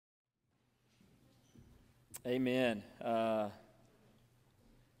Amen.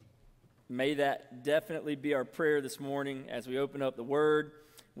 May that definitely be our prayer this morning as we open up the Word.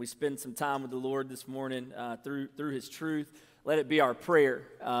 We spend some time with the Lord this morning through His truth. Let it be our prayer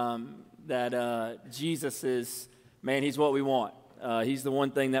that Jesus is, man, He's what we want. He's the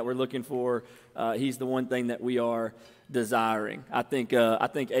one thing that we're looking for. He's the one thing that we are desiring. I think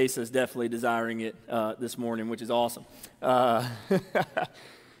Asa's definitely desiring it this morning, which is awesome.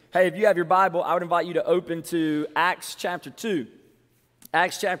 Hey, if you have your Bible, I would invite you to open to Acts chapter 2.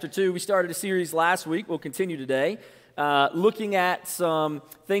 Acts chapter 2, we started a series last week. We'll continue today, looking at some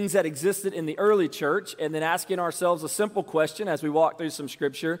things that existed in the early church and then asking ourselves a simple question as we walk through some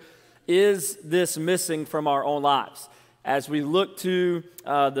scripture. Is this missing from our own lives? As we look to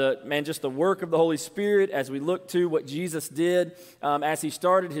just the work of the Holy Spirit, as we look to what Jesus did as He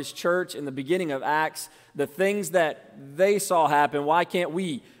started His church in the beginning of Acts, the things that they saw happen, why can't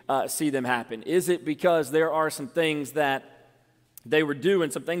we see them happen? Is it because there are some things that they were doing,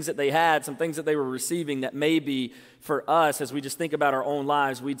 some things that they had, some things that they were receiving that maybe for us, as we just think about our own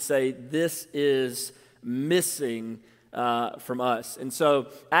lives, we'd say this is missing from us? And so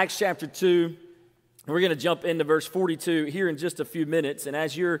Acts chapter 2, we're going to jump into verse 42 here in just a few minutes. And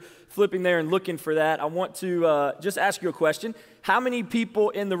as you're flipping there and looking for that, I want to just ask you a question. How many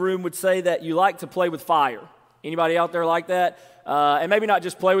people in the room would say that you like to play with fire? Anybody out there like that? And maybe not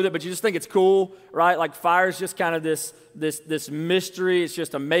just play with it, but you just think it's cool, right? Like fire is just kind of this mystery. It's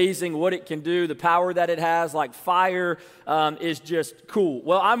just amazing what it can do, the power that it has. Like fire is just cool.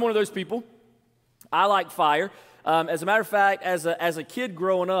 Well, I'm one of those people. I like fire. As a matter of fact, as a kid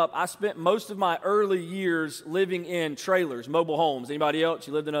growing up, I spent most of my early years living in trailers, mobile homes. Anybody else?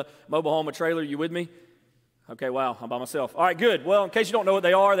 You lived in a mobile home, a trailer? You with me? Okay, wow, I'm by myself. All right, good. Well, in case you don't know what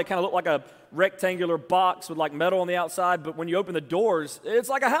they are, they kind of look like a rectangular box with like metal on the outside, but when you open the doors, it's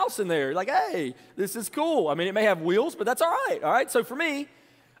like a house in there. You're like, hey, this is cool. I mean, it may have wheels, but that's all right? So for me,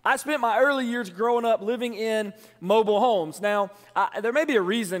 I spent my early years growing up living in mobile homes. Now, there may be a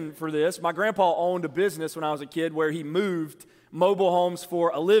reason for this. My grandpa owned a business when I was a kid where he moved mobile homes for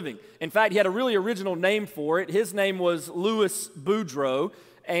a living. In fact, he had a really original name for it. His name was Boudreaux,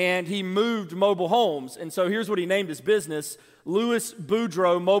 and he moved mobile homes. And so here's what he named his business,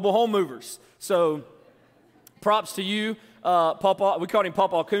 Boudreaux Mobile Home Movers. So props to you. Papa, we called him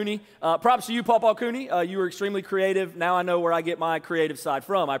Papa Cooney. Props to you, Papa Cooney. You were extremely creative. Now I know where I get my creative side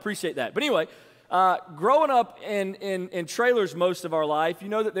from. I appreciate that. But anyway, growing up in trailers most of our life, you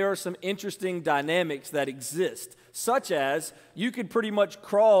know that there are some interesting dynamics that exist, such as you could pretty much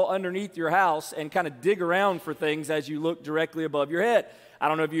crawl underneath your house and kind of dig around for things as you look directly above your head. I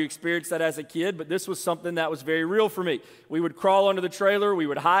don't know if you experienced that as a kid, but this was something that was very real for me. We would crawl under the trailer. We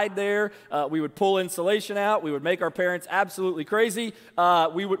would hide there. We would pull insulation out. We would make our parents absolutely crazy.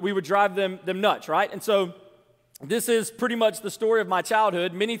 We would drive them nuts, right? And so this is pretty much the story of my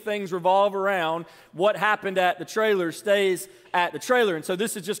childhood. Many things revolve around what happened at the trailer stays at the trailer. And so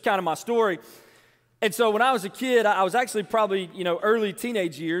this is just kind of my story. And so when I was a kid, I was actually probably, early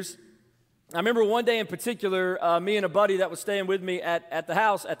teenage years. I remember one day in particular, me and a buddy that was staying with me at the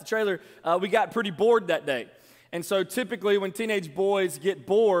house, at the trailer, we got pretty bored that day. And so typically when teenage boys get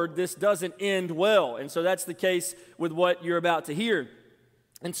bored, this doesn't end well. And so that's the case with what you're about to hear.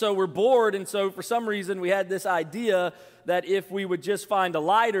 And so we're bored, and so for some reason we had this idea that if we would just find a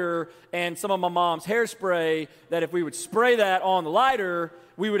lighter and some of my mom's hairspray, that if we would spray that on the lighter,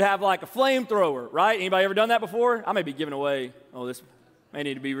 we would have like a flamethrower, right? Anybody ever done that before? I may be giving away, this may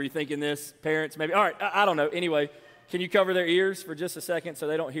need to be rethinking this. Parents, maybe. All right, I don't know. Anyway, can you cover their ears for just a second so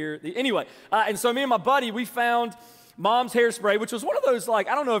they don't hear anyway, and so me and my buddy, we found mom's hairspray, which was one of those, I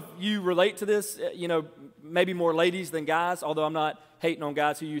don't know if you relate to this, maybe more ladies than guys, although I'm not hating on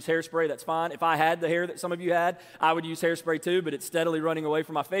guys who use hairspray. That's fine. If I had the hair that some of you had, I would use hairspray too, but it's steadily running away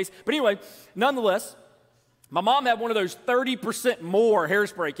from my face. But anyway, nonetheless, my mom had one of those 30% more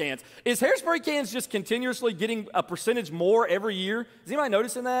hairspray cans. Is hairspray cans just continuously getting a percentage more every year? Is anybody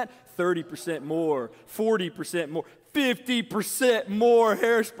noticing that? 30% more, 40% more, 50% more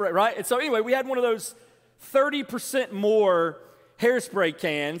hairspray, right? And so anyway, we had one of those 30% more hairspray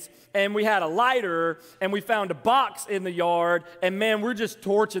cans, and we had a lighter, and we found a box in the yard, and man, we're just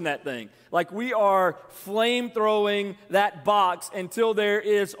torching that thing. Like we are flame-throwing that box until there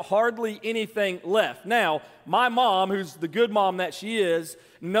is hardly anything left. Now, my mom, who's the good mom that she is,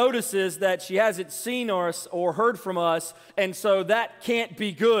 notices that she hasn't seen us or heard from us, and so that can't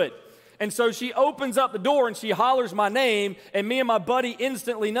be good. And so she opens up the door and she hollers my name, and me and my buddy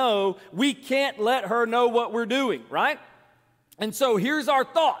instantly know we can't let her know what we're doing, right? And so here's our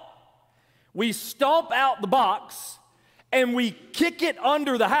thought. We stomp out the box and we kick it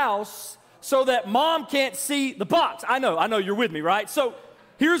under the house so that mom can't see the box. I know, you're with me, right? So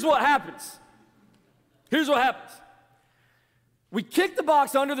here's what happens. We kick the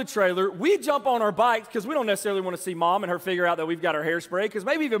box under the trailer. We jump on our bikes because we don't necessarily want to see mom and her figure out that we've got our hairspray, because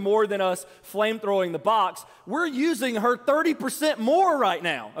maybe even more than us flamethrowing the box, we're using her 30% more right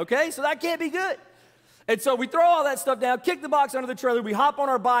now, okay? So that can't be good. And so we throw all that stuff down, kick the box under the trailer, we hop on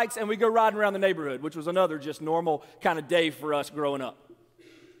our bikes, and we go riding around the neighborhood, which was another just normal kind of day for us growing up.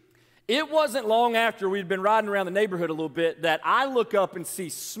 It wasn't long after we'd been riding around the neighborhood a little bit that I look up and see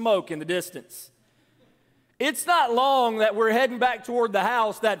smoke in the distance. It's not long that we're heading back toward the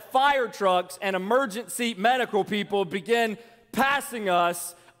house that fire trucks and emergency medical people begin passing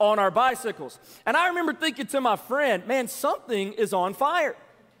us on our bicycles. And I remember thinking to my friend, man, something is on fire.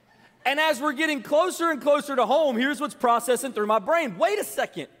 And as we're getting closer and closer to home, here's what's processing through my brain. Wait a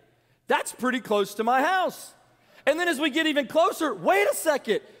second, that's pretty close to my house. And then as we get even closer, wait a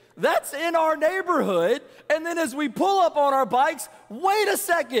second, that's in our neighborhood. And then as we pull up on our bikes, wait a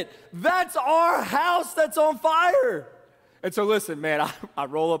second, that's our house that's on fire. And so listen, man, I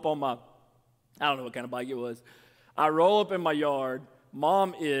roll up on I don't know what kind of bike it was. I roll up in my yard.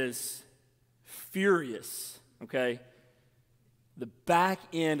 Mom is furious, okay? The back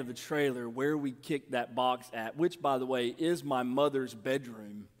end of the trailer where we kicked that box at, which, by the way, is my mother's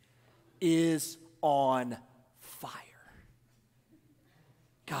bedroom, is on fire.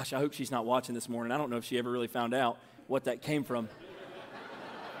 Gosh, I hope she's not watching this morning. I don't know if she ever really found out what that came from.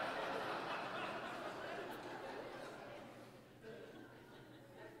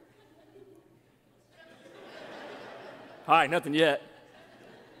 All right, nothing yet.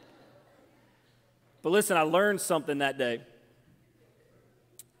 But listen, I learned something that day.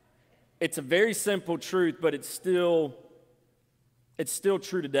 It's a very simple truth, but it's still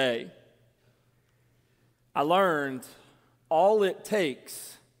true today. I learned all it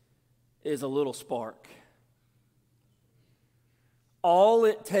takes is a little spark. All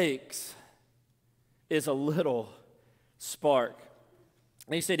it takes is a little spark.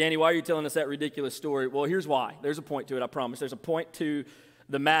 And you say, Danny, why are you telling us that ridiculous story? Well, here's why. There's a point to it, I promise. There's a point to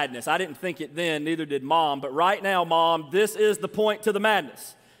the madness. I didn't think it then, neither did Mom, but right now, Mom, this is the point to the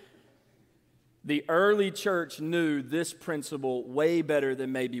madness. The early church knew this principle way better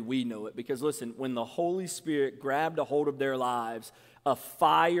than maybe we know it, because listen, when the Holy Spirit grabbed a hold of their lives, a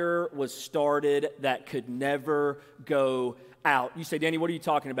fire was started that could never go out. You say, Danny, what are you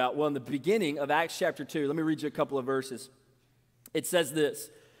talking about? Well, in the beginning of Acts chapter 2, let me read you a couple of verses. It says this: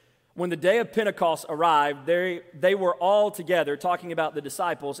 when the day of Pentecost arrived, they were all together, talking about the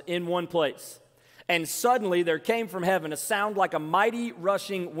disciples, in one place. And suddenly there came from heaven a sound like a mighty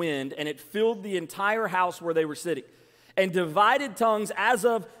rushing wind, and it filled the entire house where they were sitting. And divided tongues as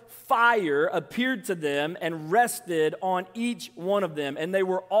of fire appeared to them and rested on each one of them. And they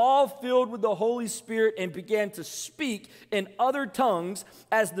were all filled with the Holy Spirit and began to speak in other tongues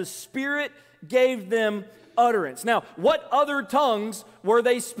as the Spirit gave them utterance. Now, what other tongues were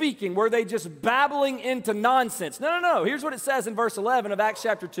they speaking? Were they just babbling into nonsense? No. Here's what it says in verse 11 of Acts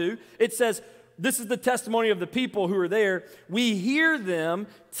chapter 2. It says, this is the testimony of the people who are there. We hear them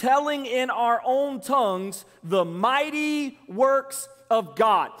telling in our own tongues the mighty works of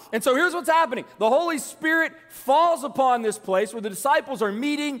God. And so here's what's happening. The Holy Spirit falls upon this place where the disciples are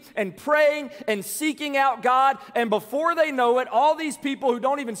meeting and praying and seeking out God. And before they know it, all these people who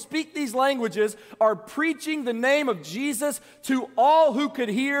don't even speak these languages are preaching the name of Jesus to all who could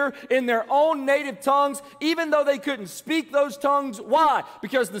hear in their own native tongues, even though they couldn't speak those tongues. Why?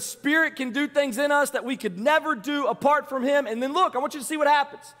 Because the Spirit can do things in us that we could never do apart from Him. And then look, I want you to see what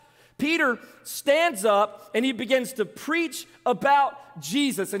happens. Peter stands up and he begins to preach about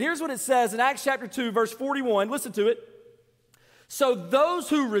Jesus. And here's what it says in Acts chapter 2, verse 41. Listen to it. So those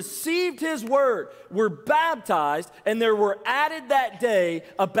who received his word were baptized, and there were added that day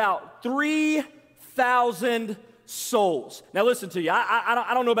about 3,000 souls. Now listen to you.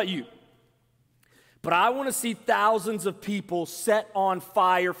 I don't know about you, but I want to see thousands of people set on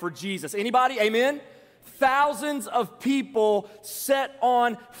fire for Jesus. Anybody? Amen? Thousands of people set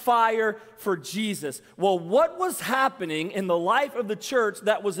on fire for Jesus. Well, what was happening in the life of the church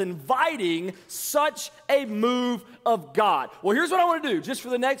that was inviting such a move of God? Well, here's what I want to do. Just for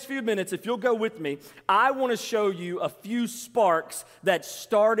the next few minutes, if you'll go with me, I want to show you a few sparks that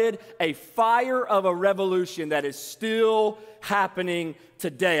started a fire of a revolution that is still happening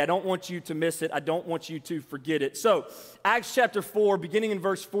today. I don't want you to miss it. I don't want you to forget it. So, Acts chapter 4, beginning in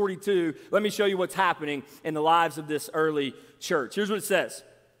verse 42, let me show you what's happening in the lives of this early church. Here's what it says.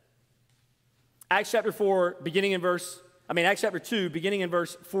 Acts chapter 2, beginning in verse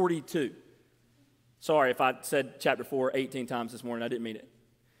 42. Sorry if I said chapter 4 18 times this morning. I didn't mean it.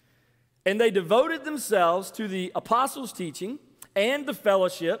 And they devoted themselves to the apostles' teaching and the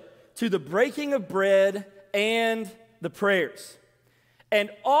fellowship, to the breaking of bread and the prayers. And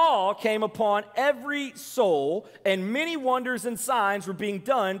awe came upon every soul, and many wonders and signs were being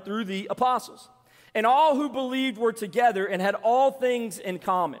done through the apostles. And all who believed were together and had all things in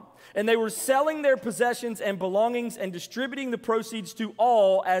common. And they were selling their possessions and belongings and distributing the proceeds to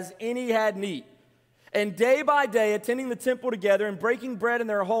all as any had need. And day by day, attending the temple together and breaking bread in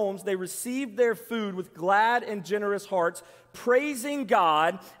their homes, they received their food with glad and generous hearts, praising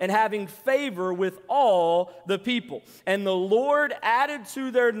God and having favor with all the people. And the Lord added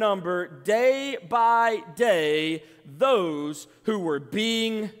to their number day by day those who were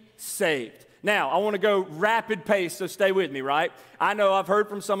being saved. Now, I want to go rapid pace, so stay with me, right? I know I've heard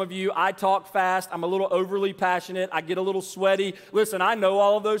from some of you, I talk fast, I'm a little overly passionate, I get a little sweaty. Listen, I know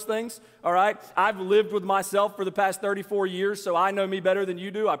all of those things, all right? I've lived with myself for the past 34 years, so I know me better than you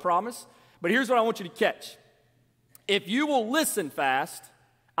do, I promise. But here's what I want you to catch. If you will listen fast,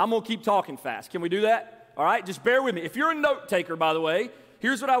 I'm going to keep talking fast. Can we do that? All right? Just bear with me. If you're a note taker, by the way,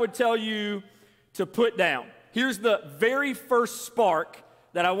 here's what I would tell you to put down. Here's the very first spark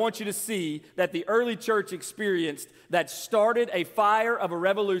that I want you to see that the early church experienced that started a fire of a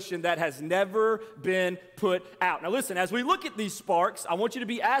revolution that has never been put out. Now listen, as we look at these sparks, I want you to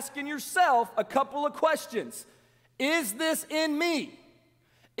be asking yourself a couple of questions. Is this in me?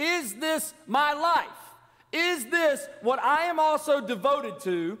 Is this my life? Is this what I am also devoted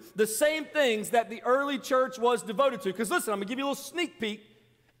to, the same things that the early church was devoted to? Because listen, I'm going to give you a little sneak peek.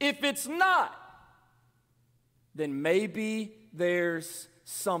 If it's not, then maybe there's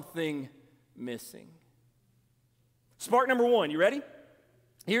something missing. Spark number one, you ready?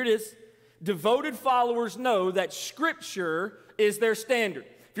 Here it is. Devoted followers know that Scripture is their standard.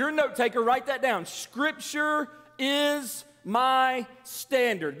 If you're a note taker, write that down. Scripture is my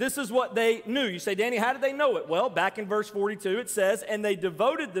standard. This is what they knew. You say, Danny, how did they know it? Well, back in verse 42, it says, and they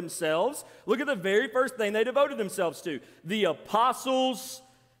devoted themselves. Look at the very first thing they devoted themselves to. The apostles'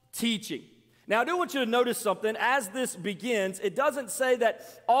 teaching. Now, I do want you to notice something. As this begins, it doesn't say that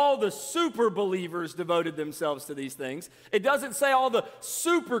all the super believers devoted themselves to these things. It doesn't say all the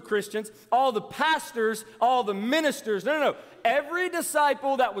super Christians, all the pastors, all the ministers. No. Every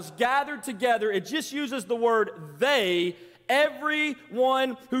disciple that was gathered together, it just uses the word they.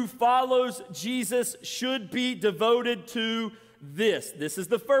 Everyone who follows Jesus should be devoted to this. This is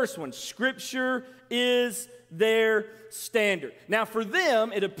the first one. Scripture is their standard. Now, for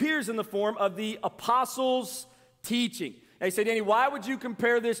them, it appears in the form of the apostles' teaching. Now, you say, Danny, why would you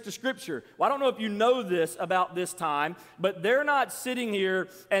compare this to Scripture? Well, I don't know if you know this about this time, but they're not sitting here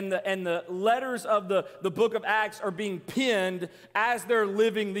and the letters of the book of Acts are being penned as they're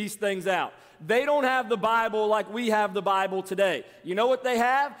living these things out. They don't have the Bible like we have the Bible today. You know what they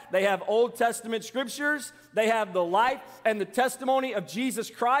have? They have Old Testament scriptures. They have the life and the testimony of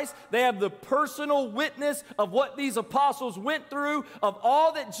Jesus Christ. They have the personal witness of what these apostles went through, of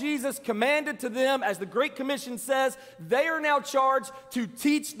all that Jesus commanded to them. As the Great Commission says, they are now charged to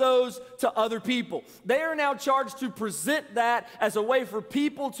teach those to other people. They are now charged to present that as a way for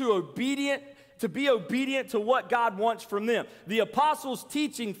people to be obedient to what God wants from them. The apostles'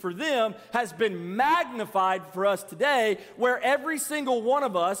 teaching for them has been magnified for us today, where every single one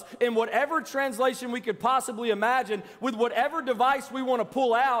of us, in whatever translation we could possibly imagine, with whatever device we want to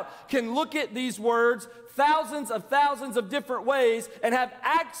pull out, can look at these words thousands of different ways and have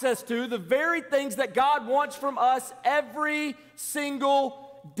access to the very things that God wants from us every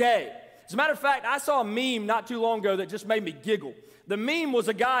single day. As a matter of fact, I saw a meme not too long ago that just made me giggle. The meme was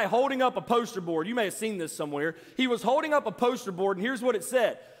a guy holding up a poster board. You may have seen this somewhere. He was holding up a poster board, and here's what it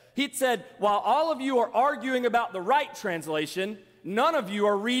said. It said, while all of you are arguing about the right translation, none of you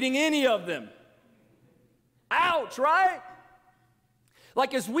are reading any of them. Ouch, right?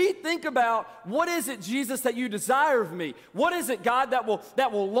 Like, as we think about what is it, Jesus, that you desire of me? What is it, God, that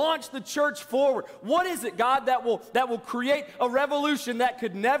will launch the church forward? What is it, God, that will create a revolution that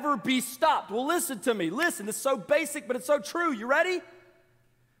could never be stopped? Well, listen to me. Listen, it's so basic, but it's so true. You ready?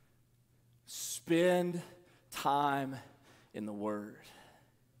 Spend time in the Word.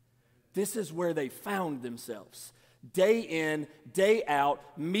 This is where they found themselves. Day in, day out,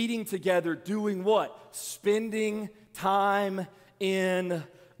 meeting together, doing what? Spending time in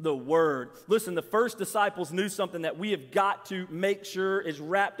the Word. Listen, the first disciples knew something that we have got to make sure is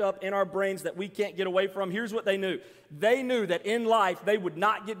wrapped up in our brains that we can't get away from. Here's what they knew. They knew that in life they would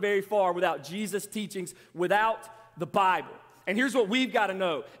not get very far without Jesus' teachings, without the Bible. And here's what we've got to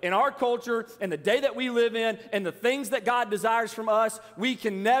know. In our culture, and the day that we live in, and the things that God desires from us, we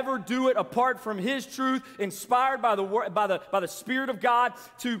can never do it apart from His truth, inspired by the Spirit of God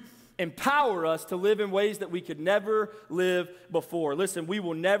to empower us to live in ways that we could never live before. Listen, we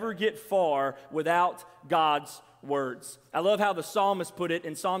will never get far without God's words. I love how the psalmist put it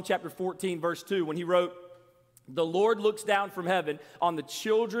in Psalm chapter 14, verse 2, when he wrote, "The Lord looks down from heaven on the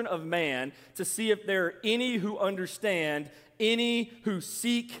children of man to see if there are any who understand, any who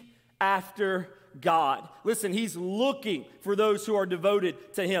seek after God." Listen, he's looking for those who are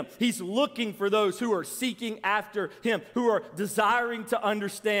devoted to him. He's looking for those who are seeking after him, who are desiring to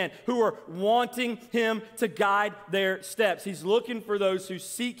understand, who are wanting him to guide their steps. He's looking for those who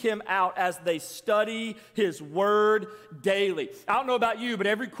seek him out as they study his word daily. I don't know about you, but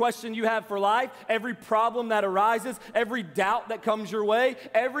every question you have for life, every problem that arises, every doubt that comes your way,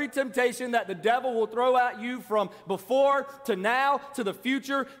 every temptation that the devil will throw at you from before to now to the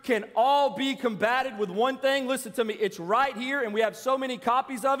future can all be combated with one thing. Listen to me, it's right here, and we have so many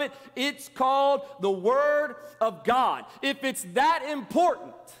copies of it. It's called the Word of God. If it's that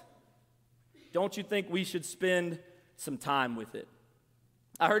important, don't you think we should spend some time with it?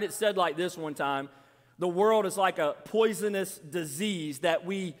 I heard it said like this one time: the world is like a poisonous disease that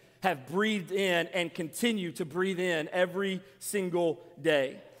we have breathed in and continue to breathe in every single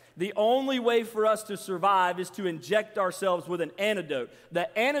day. The only way for us to survive is to inject ourselves with an antidote.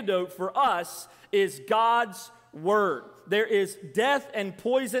 The antidote for us is God's word. There is death and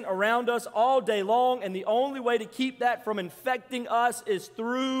poison around us all day long, and the only way to keep that from infecting us is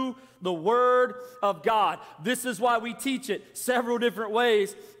through the Word of God. This is why we teach it several different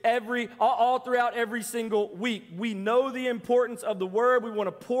ways all throughout every single week. We know the importance of the Word. We want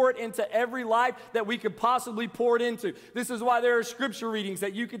to pour it into every life that we could possibly pour it into. This is why there are scripture readings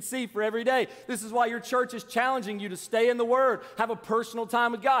that you can see for every day. This is why your church is challenging you to stay in the Word, have a personal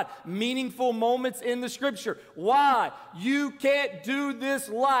time with God, meaningful moments in the Scripture. Why? You can't do this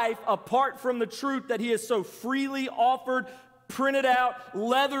life apart from the truth that He has so freely offered, printed out,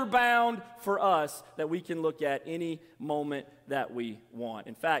 leather bound for us, that we can look at any moment that we want.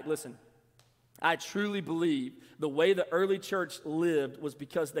 In fact, listen, I truly believe the way the early church lived was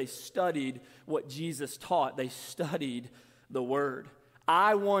because they studied what Jesus taught. They studied the Word.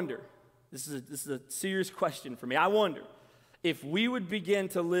 I wonder, this is a serious question for me, I wonder if we would begin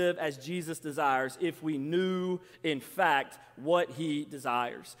to live as Jesus desires if we knew, in fact, what He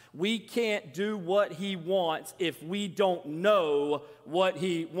desires. We can't do what He wants if we don't know what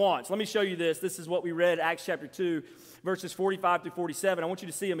He wants. Let me show you this. This is what we read, Acts chapter 2, verses 45 through 47. I want you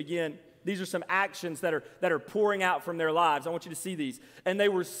to see them again. These are some actions that are pouring out from their lives. I want you to see these. "And they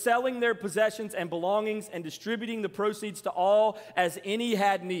were selling their possessions and belongings and distributing the proceeds to all as any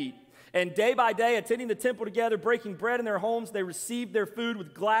had need. And day by day, attending the temple together, breaking bread in their homes, they received their food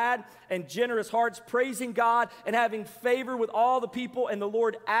with glad and generous hearts, praising God and having favor with all the people. And the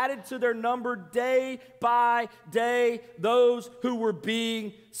Lord added to their number day by day those who were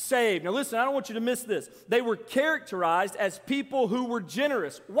being saved." Now listen, I don't want you to miss this. They were characterized as people who were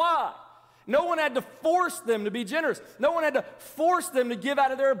generous. Why? No one had to force them to be generous. No one had to force them to give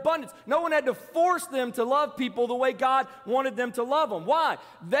out of their abundance. No one had to force them to love people the way God wanted them to love them. Why?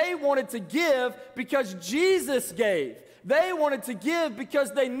 They wanted to give because Jesus gave. They wanted to give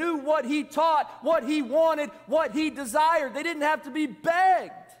because they knew what He taught, what He wanted, what He desired. They didn't have to be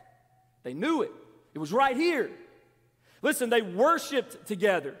begged. They knew it. It was right here. Listen, they worshiped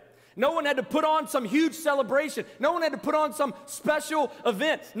together. No one had to put on some huge celebration. No one had to put on some special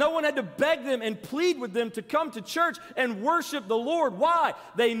event. No one had to beg them and plead with them to come to church and worship the Lord. Why?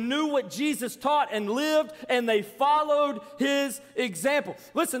 They knew what Jesus taught and lived, and they followed His example.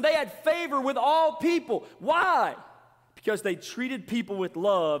 Listen, they had favor with all people. Why? Because they treated people with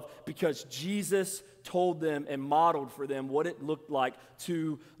love, because Jesus told them and modeled for them what it looked like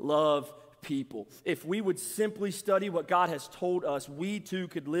to love people. If we would simply study what God has told us, we too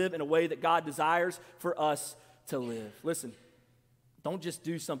could live in a way that God desires for us to live. Listen, don't just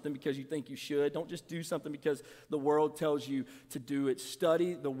do something because you think you should. Don't just do something because the world tells you to do it.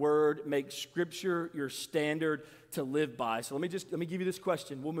 Study the Word. Make Scripture your standard to live by. So let me give you this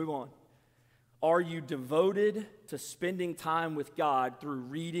question. We'll move on. Are you devoted to spending time with God through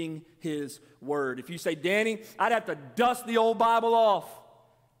reading His Word? If you say, "Danny, I'd have to dust the old Bible off.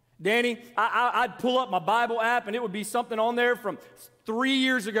 Danny, I'd pull up my Bible app and it would be something on there from 3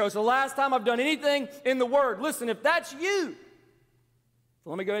 years ago. It's the last time I've done anything in the Word." Listen, if that's you,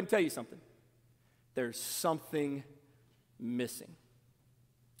 let me go ahead and tell you something. There's something missing.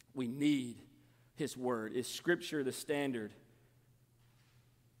 We need His Word. Is Scripture the standard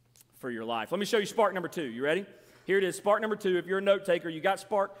for your life? Let me show you spark number 2. You ready? Here it is, spark number 2. If you're a note taker, you got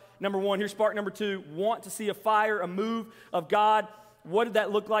spark number 1. Here's spark number 2. Want to see a fire, a move of God What did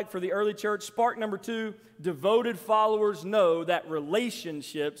that look like for the early church? Spark number 2, devoted followers know that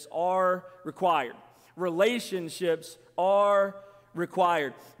relationships are required. Relationships are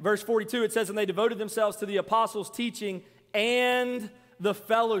required. Verse 42, it says, and they devoted themselves to the apostles' teaching and the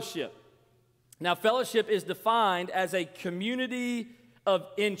fellowship. Now, fellowship is defined as a community of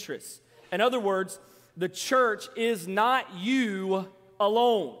interests. In other words, the church is not you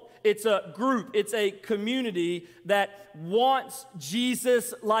alone. It's a group, it's a community that wants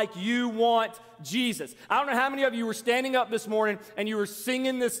Jesus like you want Jesus. I don't know how many of you were standing up this morning and you were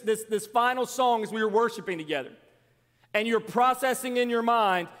singing this final song as we were worshiping together. And you're processing in your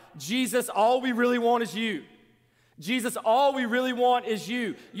mind, Jesus, all we really want is you. Jesus, all we really want is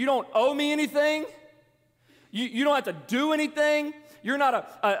you. You don't owe me anything. You don't have to do anything. You're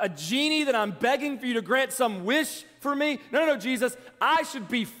not a genie that I'm begging for you to grant some wish for me. No, Jesus, I should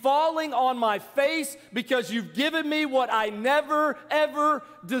be falling on my face because you've given me what I never, ever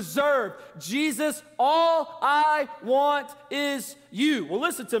deserved. Jesus, all I want is you. Well,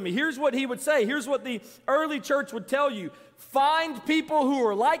 listen to me. Here's what he would say. Here's what the early church would tell you. Find people who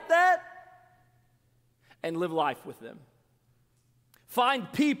are like that and live life with them.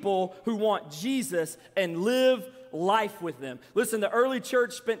 Find people who want Jesus and live life with them. Listen, the early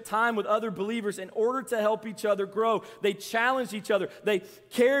church spent time with other believers in order to help each other grow. They challenged each other. They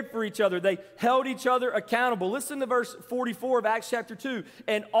cared for each other. They held each other accountable. Listen to verse 44 of Acts chapter 2.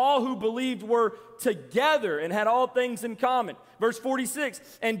 And all who believed were together and had all things in common. Verse 46,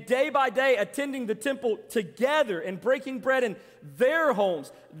 and day by day attending the temple together and breaking bread in their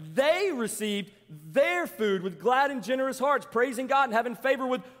homes, they received their food with glad and generous hearts, praising God and having favor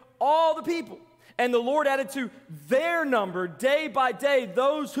with all the people. And the Lord added to their number day by day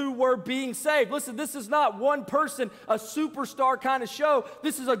those who were being saved. Listen, this is not one person, a superstar kind of show.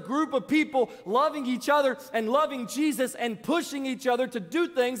 This is a group of people loving each other and loving Jesus and pushing each other to do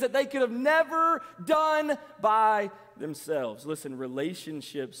things that they could have never done by themselves. Listen,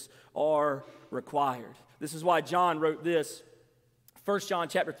 relationships are required. This is why John wrote this. 1 John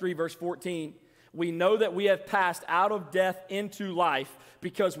chapter 3, verse 14. We know that we have passed out of death into life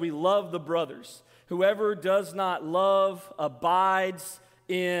because we love the brothers. Whoever does not love abides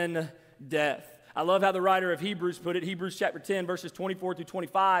in death. I love how the writer of Hebrews put it. Hebrews chapter 10, verses 24 through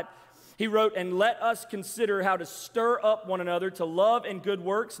 25. He wrote, and let us consider how to stir up one another to love and good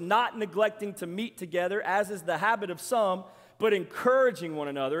works, not neglecting to meet together, as is the habit of some, but encouraging one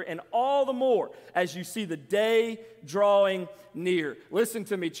another, and all the more as you see the day drawing near. Listen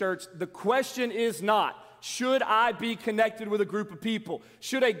to me, church. The question is not, should I be connected with a group of people?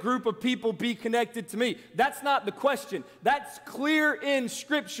 Should a group of people be connected to me? That's not the question. That's clear in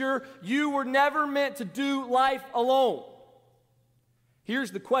Scripture. You were never meant to do life alone.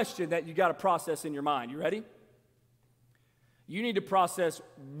 Here's the question that you got to process in your mind. You ready? You need to process,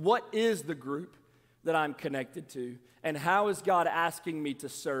 what is the group that I'm connected to, and how is God asking me to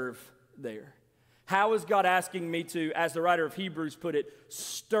serve there? How is God asking me to, as the writer of Hebrews put it,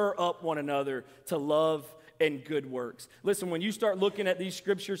 stir up one another to love and good works? Listen, when you start looking at these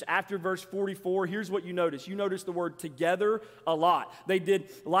scriptures after verse 44, here's what you notice. You notice the word together a lot. They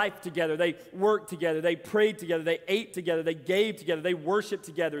did life together. They worked together. They prayed together. They ate together. They gave together. They worshiped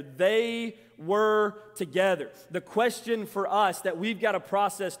together. They were together. The question for us that we've got to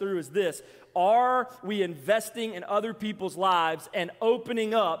process through is this: are we investing in other people's lives and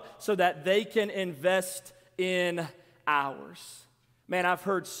opening up so that they can invest in ours? Man, I've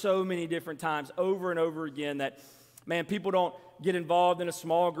heard so many different times over and over again that, man, people don't get involved in a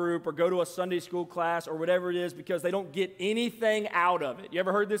small group or go to a Sunday school class or whatever it is because they don't get anything out of it. You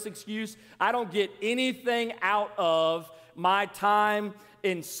ever heard this excuse? I don't get anything out of my time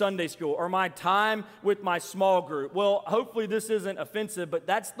in Sunday school or my time with my small group. Well, hopefully this isn't offensive, but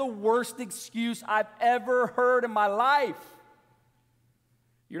that's the worst excuse I've ever heard in my life.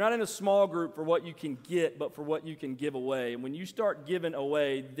 You're not in a small group for what you can get, but for what you can give away. And when you start giving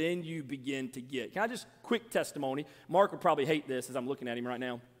away, then you begin to get. Can I just, quick testimony? Mark would probably hate this as I'm looking at him right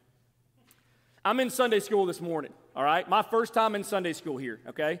now. I'm in Sunday school this morning, all right? My first time in Sunday school here,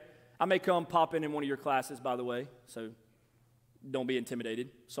 okay? I may come pop in one of your classes, by the way, so don't be intimidated.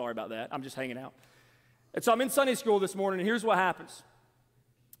 Sorry about that. I'm just hanging out. And so I'm in Sunday school this morning, and here's what happens.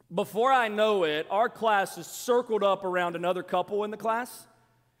 Before I know it, our class is circled up around another couple in the class,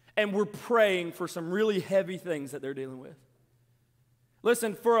 and we're praying for some really heavy things that they're dealing with.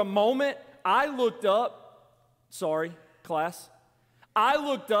 Listen, for a moment, I looked up, sorry, class. I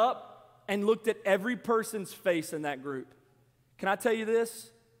looked up and looked at every person's face in that group. Can I tell you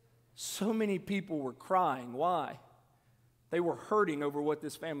this? So many people were crying. Why? They were hurting over what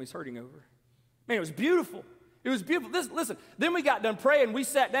this family's hurting over. Man, it was beautiful. It was beautiful. Listen, then we got done praying. We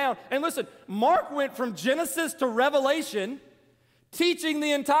sat down. And listen, Mark went from Genesis to Revelation, teaching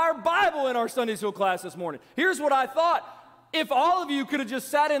the entire Bible in our Sunday school class this morning. Here's what I thought. If all of you could have just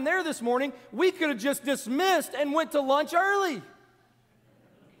sat in there this morning, we could have just dismissed and went to lunch early.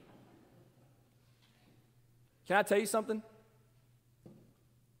 Can I tell you something?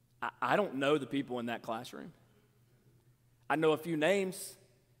 I don't know the people in that classroom. I know a few names.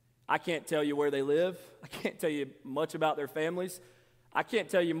 I can't tell you where they live. I can't tell you much about their families. I can't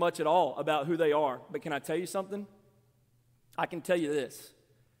tell you much at all about who they are. But can I tell you something? I can tell you this.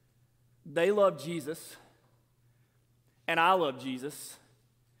 They love Jesus, and I love Jesus,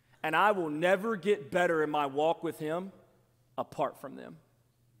 and I will never get better in my walk with him apart from them.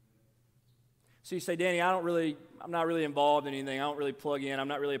 So you say, Danny, I'm not really involved in anything. I don't really plug in. I'm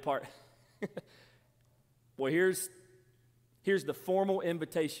not really a part. Well, here's the formal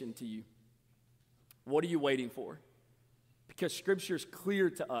invitation to you. What are you waiting for? Because Scripture is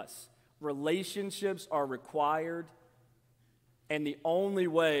clear to us. Relationships are required, and the only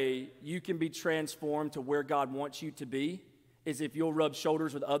way you can be transformed to where God wants you to be is if you'll rub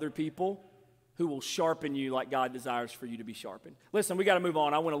shoulders with other people who will sharpen you like God desires for you to be sharpened. Listen, we got to move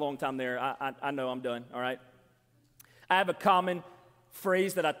on. I went a long time there. I know I'm done, all right? I have a common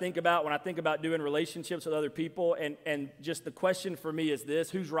phrase that I think about when I think about doing relationships with other people, and just the question for me is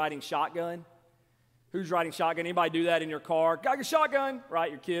this: who's riding shotgun? Who's riding shotgun? Anybody do that in your car? Got your shotgun, right?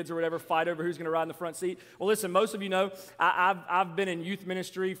 Your kids or whatever fight over who's going to ride in the front seat. Well, listen, most of you know I've been in youth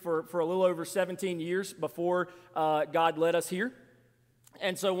ministry for a little over 17 years before God led us here.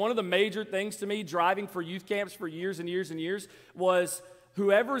 And so one of the major things to me driving for youth camps for years and years and years was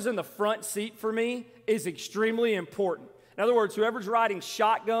whoever's in the front seat for me is extremely important. In other words, whoever's riding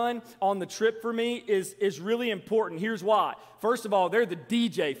shotgun on the trip for me is really important. Here's why. First of all, they're the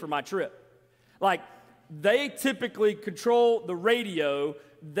DJ for my trip. Like, they typically control the radio.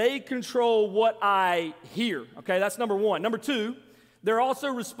 They control what I hear. Okay, that's number one. Number two, they're also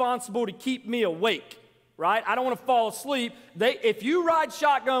responsible to keep me awake. Right? I don't want to fall asleep. If you ride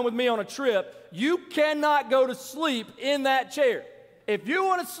shotgun with me on a trip, you cannot go to sleep in that chair. If you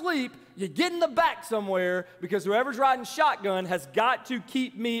want to sleep, you get in the back somewhere because whoever's riding shotgun has got to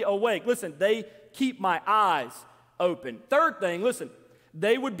keep me awake. Listen, they keep my eyes open. Third thing, listen,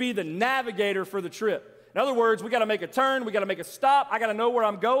 they would be the navigator for the trip. In other words, we got to make a turn, we got to make a stop, I got to know where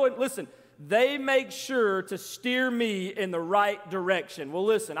I'm going. Listen, they make sure to steer me in the right direction. Well,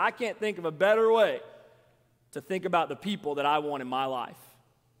 listen, I can't think of a better way to think about the people that I want in my life.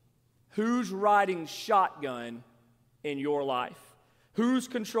 Who's riding shotgun in your life? Who's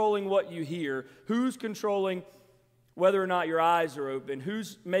controlling what you hear? Who's controlling whether or not your eyes are open?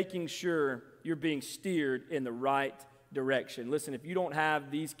 Who's making sure you're being steered in the right direction? Listen, if you don't have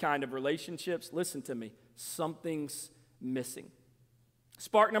these kind of relationships, listen to me, something's missing.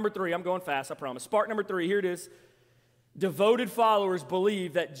 Spark number 3, I'm going fast, I promise. Spark number 3, here it is. Devoted followers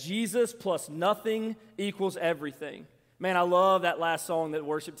believe that Jesus plus nothing equals everything. Man, I love that last song that the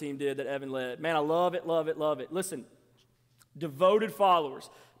worship team did that Evan led. Man, I love it, love it, love it. Listen, devoted followers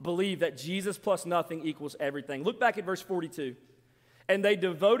believe that Jesus plus nothing equals everything. Look back at verse 42. And they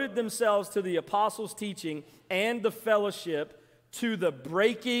devoted themselves to the apostles' teaching and the fellowship, to the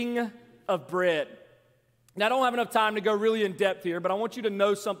breaking of bread. Now, I don't have enough time to go really in depth here, but I want you to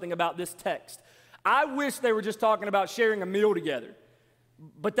know something about this text. I wish they were just talking about sharing a meal together,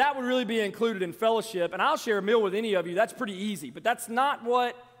 but that would really be included in fellowship, and I'll share a meal with any of you. That's pretty easy, but that's not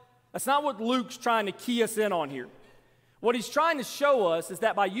what Luke's trying to key us in on here. What he's trying to show us is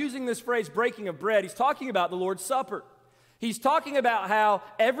that by using this phrase, breaking of bread, he's talking about the Lord's Supper. He's talking about how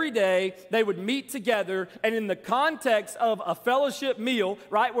every day they would meet together, and in the context of a fellowship meal,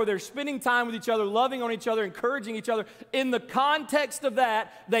 right, where they're spending time with each other, loving on each other, encouraging each other, in the context of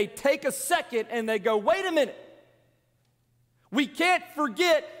that, they take a second and they go, wait a minute. We can't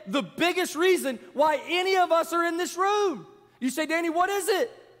forget the biggest reason why any of us are in this room. You say, Danny, what is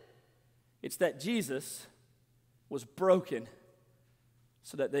it? It's that Jesus was broken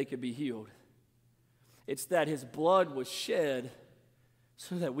so that they could be healed. It's that his blood was shed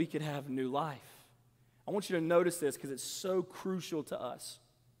so that we could have new life. I want you to notice this because it's so crucial to us.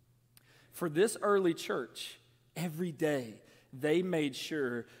 For this early church, every day they made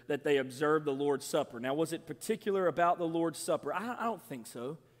sure that they observed the Lord's Supper. Now, was it particular about the Lord's Supper? I don't think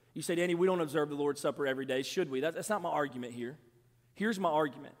so. You say, Danny, we don't observe the Lord's Supper every day. Should we? That's not my argument here. Here's my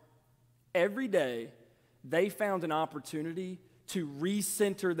argument. Every day they found an opportunity to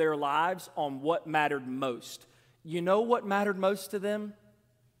recenter their lives on what mattered most. You know what mattered most to them?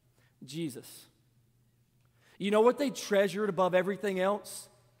 Jesus. You know what they treasured above everything else?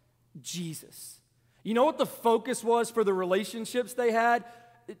 Jesus. You know what the focus was for the relationships they had?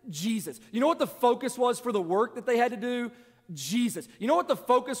 Jesus. You know what the focus was for the work that they had to do? Jesus. You know what the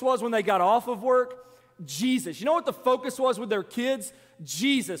focus was when they got off of work? Jesus. You know what the focus was with their kids?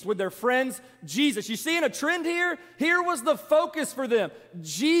 Jesus. With their friends? Jesus. You seeing a trend here? Here was the focus for them.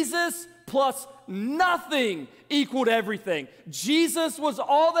 Jesus plus nothing equaled everything. Jesus was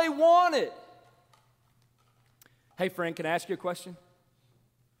all they wanted. Hey, friend, can I ask you a question?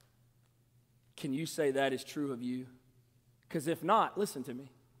 Can you say that is true of you? Because if not, listen to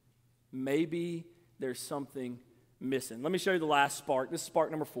me. Maybe there's something missing. Let me show you the last spark. This is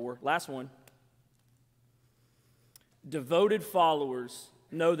spark number 4. Last one. Devoted followers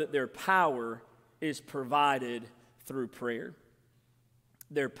know that their power is provided through prayer.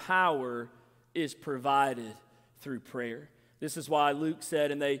 Their power is provided through prayer. This is why Luke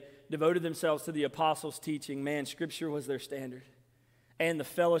said, and they devoted themselves to the apostles' teaching. Man, Scripture was their standard. And the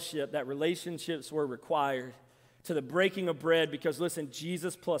fellowship, that relationships were required, to the breaking of bread, because listen,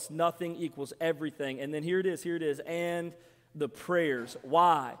 Jesus plus nothing equals everything. And then here it is, and the prayers.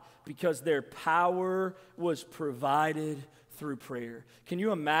 Why? Because their power was provided through prayer. Can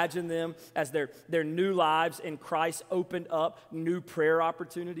you imagine them as their new lives in Christ opened up new prayer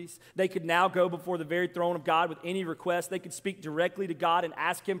opportunities? They could now go before the very throne of God with any request. They could speak directly to God and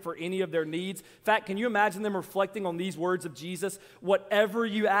ask Him for any of their needs. In fact, can you imagine them reflecting on these words of Jesus? Whatever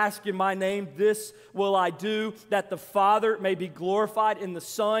you ask in my name, this will I do, that the Father may be glorified in the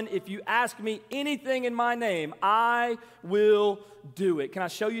Son. If you ask me anything in my name, I will do it. Can I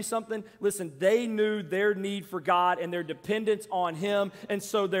show you something? Listen, they knew their need for God and their dependence on Him, and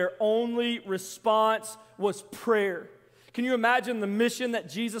so their only response was prayer. Can you imagine the mission that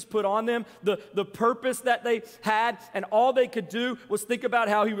Jesus put on them, the purpose that they had, and all they could do was think about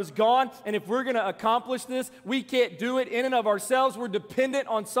how He was gone, and if we're going to accomplish this, we can't do it in and of ourselves. We're dependent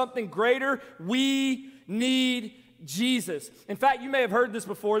on something greater. We need Jesus. In fact, you may have heard this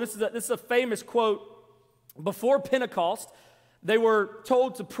before. This is a famous quote. Before Pentecost, they were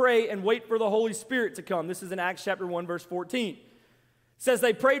told to pray and wait for the Holy Spirit to come. This is in Acts chapter 1, verse 14. It says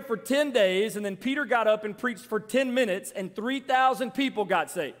they prayed for 10 days, and then Peter got up and preached for 10 minutes, and 3,000 people got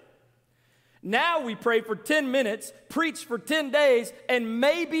saved. Now we pray for 10 minutes, preach for 10 days, and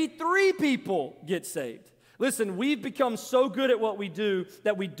maybe 3 people get saved. Listen, we've become so good at what we do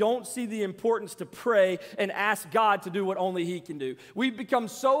that we don't see the importance to pray and ask God to do what only He can do. We've become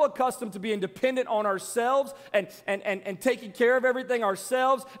so accustomed to being dependent on ourselves and taking care of everything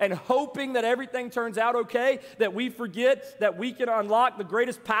ourselves and hoping that everything turns out okay that we forget that we can unlock the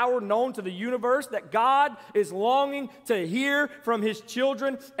greatest power known to the universe, that God is longing to hear from His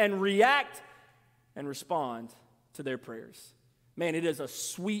children and react and respond to their prayers. Man, it is a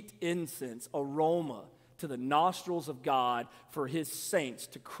sweet incense aroma to the nostrils of God for His saints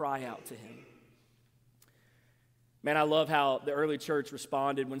to cry out to Him. Man, I love how the early church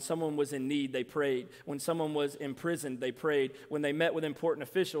responded. When someone was in need, they prayed. When someone was imprisoned, they prayed. When they met with important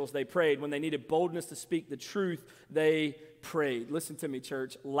officials, they prayed. When they needed boldness to speak the truth, they prayed. Listen to me,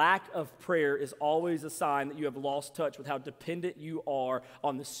 church. Lack of prayer is always a sign that you have lost touch with how dependent you are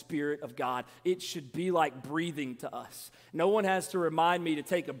on the Spirit of God. It should be like breathing to us. No one has to remind me to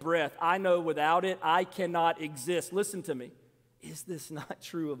take a breath. I know without it, I cannot exist. Listen to me. Is this not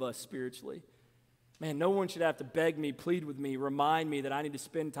true of us spiritually? Man, no one should have to beg me, plead with me, remind me that I need to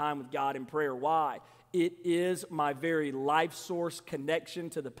spend time with God in prayer. Why? It is my very life source connection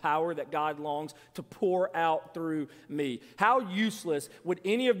to the power that God longs to pour out through me. How useless would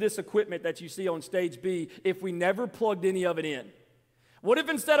any of this equipment that you see on stage be if we never plugged any of it in? What if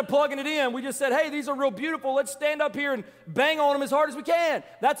instead of plugging it in, we just said, hey, these are real beautiful. Let's stand up here and bang on them as hard as we can.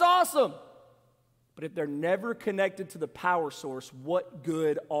 That's awesome. But if they're never connected to the power source, what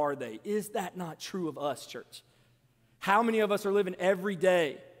good are they? Is that not true of us, church? How many of us are living every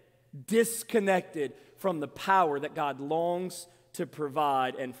day disconnected from the power that God longs to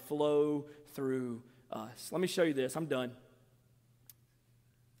provide and flow through us? Let me show you this. I'm done.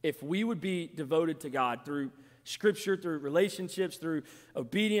 If we would be devoted to God through Scripture, through relationships, through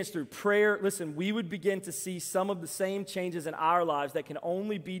obedience, through prayer, listen, we would begin to see some of the same changes in our lives that can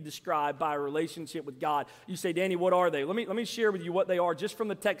only be described by a relationship with God. You say, Danny, what are they? Let me share with you what they are just from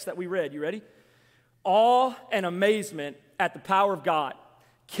the text that we read. You ready? Awe and amazement at the power of God.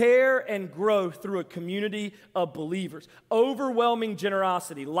 Care and growth through a community of believers. Overwhelming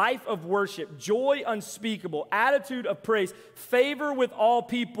generosity. Life of worship. Joy unspeakable. Attitude of praise. Favor with all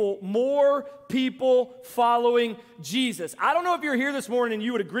people. More people following Jesus. I don't know if you're here this morning and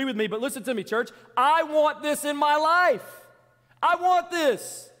you would agree with me, but listen to me, church. I want this in my life. I want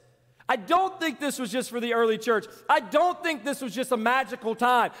this. I don't think this was just for the early church. I don't think this was just a magical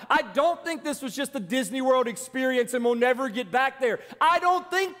time. I don't think this was just a Disney World experience and we'll never get back there. I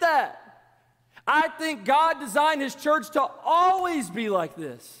don't think that. I think God designed his church to always be like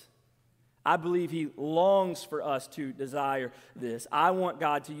this. I believe he longs for us to desire this. I want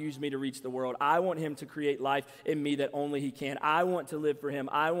God to use me to reach the world. I want him to create life in me that only he can. I want to live for him.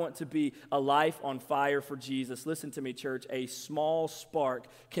 I want to be a life on fire for Jesus. Listen to me, church. A small spark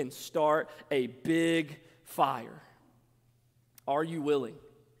can start a big fire. Are you willing?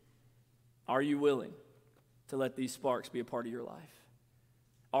 Are you willing to let these sparks be a part of your life?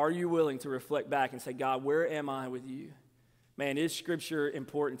 Are you willing to reflect back and say, God, where am I with you? Man, is Scripture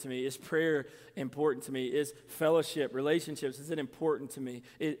important to me? Is prayer important to me? Is fellowship, relationships, is it important to me?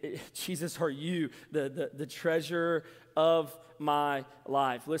 Jesus, are you the treasure of my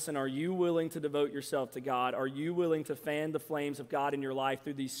life? Listen, are you willing to devote yourself to God? Are you willing to fan the flames of God in your life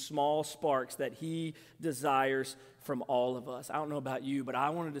through these small sparks that he desires from all of us? I don't know about you, but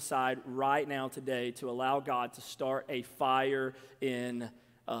I want to decide right now today to allow God to start a fire in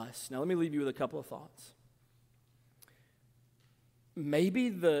us. Now, let me leave you with a couple of thoughts. Maybe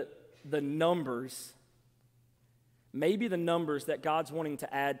the numbers that God's wanting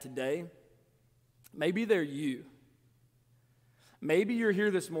to add today, maybe they're you. Maybe you're here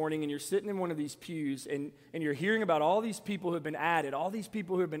this morning and you're sitting in one of these pews and you're hearing about all these people who have been added, all these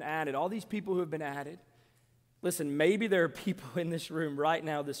people who have been added, all these people who have been added. Listen, maybe there are people in this room right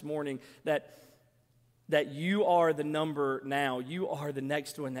now this morning that you are the number now. You are the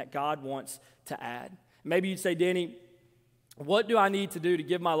next one that God wants to add. Maybe you'd say, Danny, what do I need to do to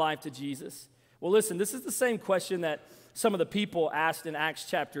give my life to Jesus? Well, listen, this is the same question that some of the people asked in Acts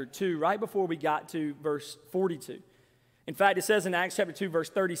chapter 2, right before we got to verse 42. In fact, it says in Acts chapter 2, verse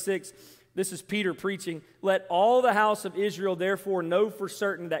 36, this is Peter preaching, "Let all the house of Israel therefore know for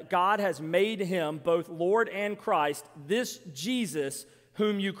certain that God has made him both Lord and Christ, this Jesus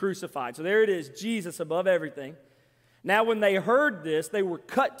whom you crucified." So there it is, Jesus above everything. Now when they heard this, they were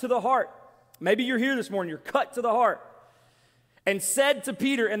cut to the heart. Maybe you're here this morning, you're cut to the heart. And said to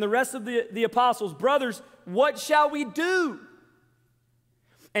Peter and the rest of the apostles, "Brothers, what shall we do?"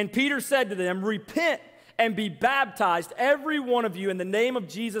 And Peter said to them, "Repent and be baptized, every one of you, in the name of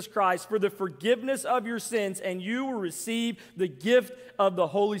Jesus Christ for the forgiveness of your sins, and you will receive the gift of the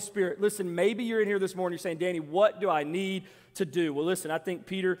Holy Spirit." Listen, maybe you're in here this morning, you're saying, Danny, what do I need to do? Well, listen, I think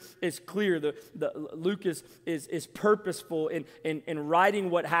Peter is clear. Luke is purposeful in writing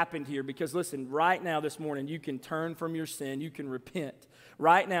what happened here because, listen, right now this morning, you can turn from your sin. You can repent.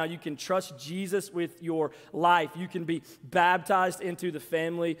 Right now, you can trust Jesus with your life. You can be baptized into the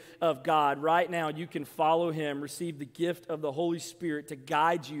family of God. Right now, you can follow him, receive the gift of the Holy Spirit to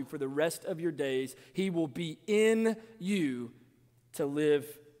guide you for the rest of your days. He will be in you to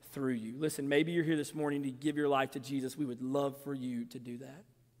live through you. Listen, maybe you're here this morning to give your life to Jesus. We would love for you to do that.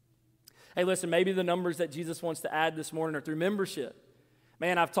 Hey, listen, maybe the numbers that Jesus wants to add this morning are through membership.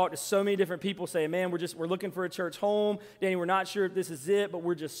 Man, I've talked to so many different people saying, man, we're looking for a church home. Danny, we're not sure if this is it, but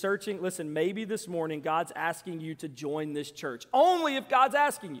we're just searching. Listen, maybe this morning God's asking you to join this church. Only if God's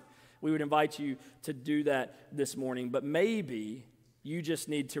asking you. We would invite you to do that this morning. But maybe you just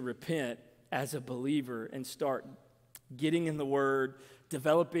need to repent as a believer and start getting in the Word,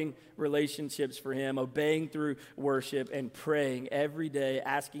 developing relationships for him, obeying through worship, and praying every day,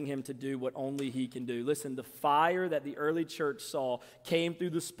 asking him to do what only he can do. Listen, the fire that the early church saw came through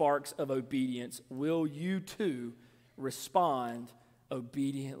the sparks of obedience. Will you too respond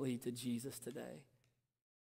obediently to Jesus today?